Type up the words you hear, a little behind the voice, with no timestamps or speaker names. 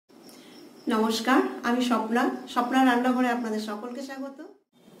नमस्कार आमी स्वप्ना स्वप्ना रान्नाघरे आपनादेर सकलके स्वागत।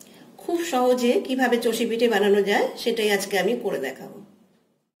 खूब सहजे किभाबे चषी पिठे बानानो जाय सेटाई आजके आमी करे देखाबो।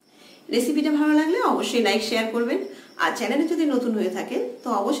 रेसिपिटा भालो लागले अवश्यई लाइक शेयर करबेन और चैनेले जोदि नतुन हये थाकेन तो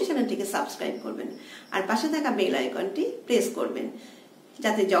अवश्यई चैनेलटिके सबस्क्राइब करबेन और पाशे थाका बेल आइकनटी प्रेस करबेन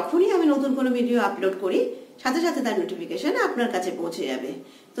जाते जखोनी आमी नतुन कोनो भिडियो आपलोड करी साथे साथे तार नोटिफिकेशन आपनार काछे पौঁছে যাবে।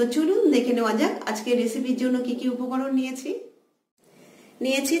 तो चलुन देखे नेওয়া যাক आजके रेसिपिर जोन्नो कि कि उपकरण निয়েছি।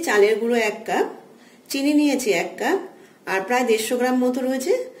 নিয়েছি চালের গুঁড়ো 1 কাপ, চিনি নিয়েছি 1 কাপ আর প্রায় 150 গ্রাম মতো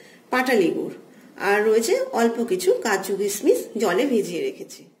রয়েছে পাটালি গুড় আর রয়েছে অল্প কিছু কাজু কিশমিশ জলে ভিজিয়ে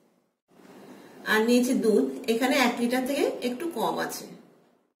রেখেছি। আর নিয়েছি দুধ, এখানে 1 লিটার থেকে একটু কম আছে।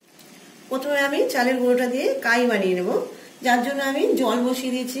 প্রথমে আমি চালের গুঁড়োটা দিয়ে কাই বানিয়ে নেব, যার জন্য আমি জল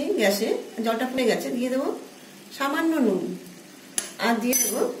বসিয়ে দিয়েছি গ্যাসে। জলটা ফুটে গেছে, দিয়ে দেব সামান্য নুন আর দিয়ে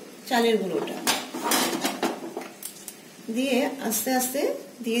দেব চালের গুঁড়োটা দিয়ে আস্তে আস্তে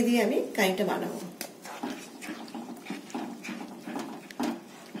দিয়ে আমি কাইটা বানাবো।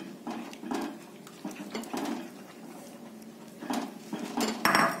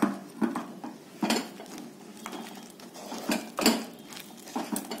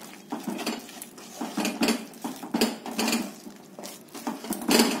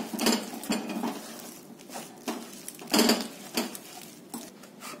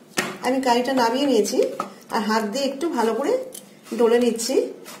 আমি কাইটা নামিয়ে নিয়েছি আর হাত দিয়ে একটু ভালো করে ডলে নিচ্ছি।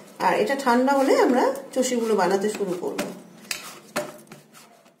 আর এটা ঠান্ডা হলে আমরা চষিগুলো বানাতে শুরু করব।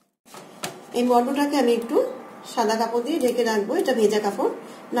 এই বড়টাকে আমি একটু সাদা কাপড় দিয়ে ঢেকে রাখবো, এটা ভেজা কাপড়,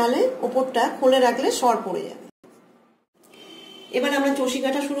 নালে উপরটা খুলে রাখলে সর পড়ে যাবে। এবার আমরা চষি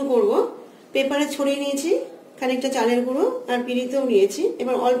কাটা শুরু করব। পেপারে ছড়িয়ে নিয়েছি খানিকটা চালের গুঁড়ো আর পিঁড়িতেও নিয়েছি।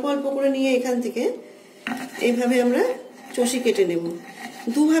 এবার অল্প অল্প করে নিয়ে এখান থেকে এইভাবে আমরা চষি কেটে নেব।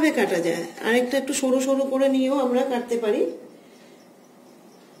 দুভাবে কাটা যায়, আরেকটা একটু সরু সরু করে নিয়েও আমরা কাটতে পারি,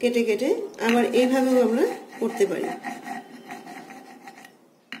 কেটে কেটে আবার এইভাবেও আমরা করতে পারি।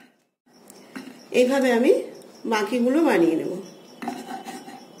 এইভাবে আমি বাকিগুলো বানিয়ে নেব।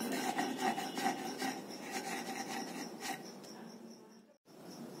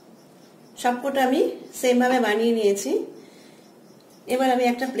 সবকটা আমি সেম ভাবে বানিয়ে নিয়েছি। এবার আমি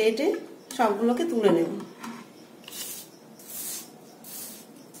একটা প্লেটে সবগুলোকে তুলে নেব।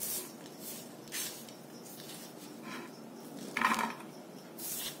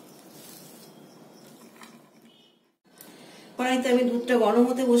 কড়াইতে আমি দুধটা গরম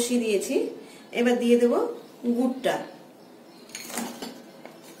হতে বসিয়ে দিয়েছি। এবার দিয়ে দেব গুড়টা।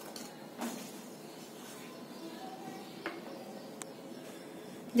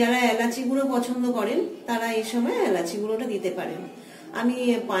 যারা এলাচি গুঁড়ো পছন্দ করেন তারা এই সময় এলাচি গুঁড়োটা দিতে পারেন। আমি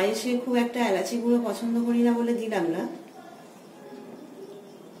পায়েসে খুব একটা এলাচি গুঁড়ো পছন্দ করি না বলে দিলাম না।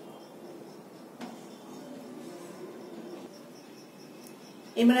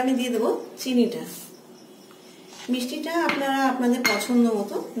 এবার আমি দিয়ে দেব চিনিটা। মিষ্টিটা আপনারা আপনাদের পছন্দ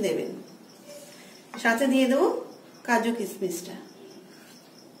মতো দেবেন। সাথে দিয়ে দেব কাজু কিশমিশটা।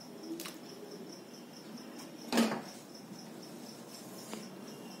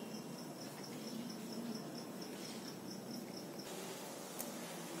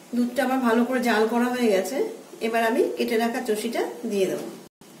 দুধটা আমার ভালো করে জাল করা হয়ে গেছে। এবার আমি কেটে রাখা চষিটা দিয়ে দেব।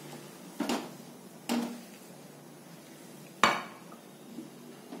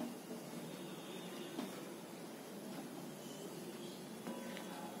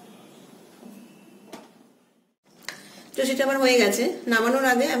 চষিটা আমার হয়ে গেছে। নামানোর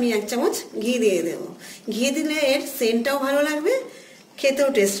আগে আমি 1 চামচ ঘি দিয়ে দেব। ঘি দিলে এর সেন্টটাও ভালো লাগবে, খেতেও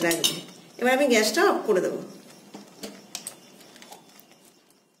টেস্ট লাগবে। এবার আমি গ্যাসটা অফ করে দেব।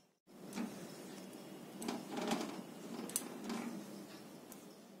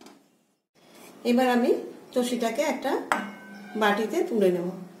 এবার আমি চষিটাকে একটা বাটিতে তুলে নেব।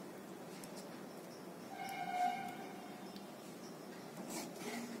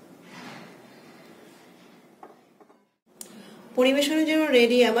 পরিবেশনের জন্য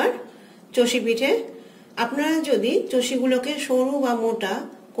রেডি আমার চষি পিঠে। আপনারা যদি চষিগুলোকে সরু বা মোটা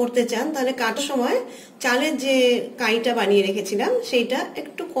করতে চান তাহলে কাটার সময় চালের যে কাইটা বানিয়ে রেখেছিলাম সেইটা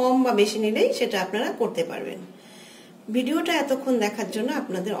একটু কম বা বেশি নিলেই সেটা আপনারা করতে পারবেন। ভিডিওটা এতক্ষণ দেখার জন্য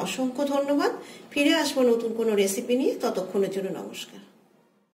আপনাদের অসংখ্য ধন্যবাদ। ফিরে আসবো নতুন কোনো রেসিপি নিয়ে, ততক্ষণের জন্য নমস্কার।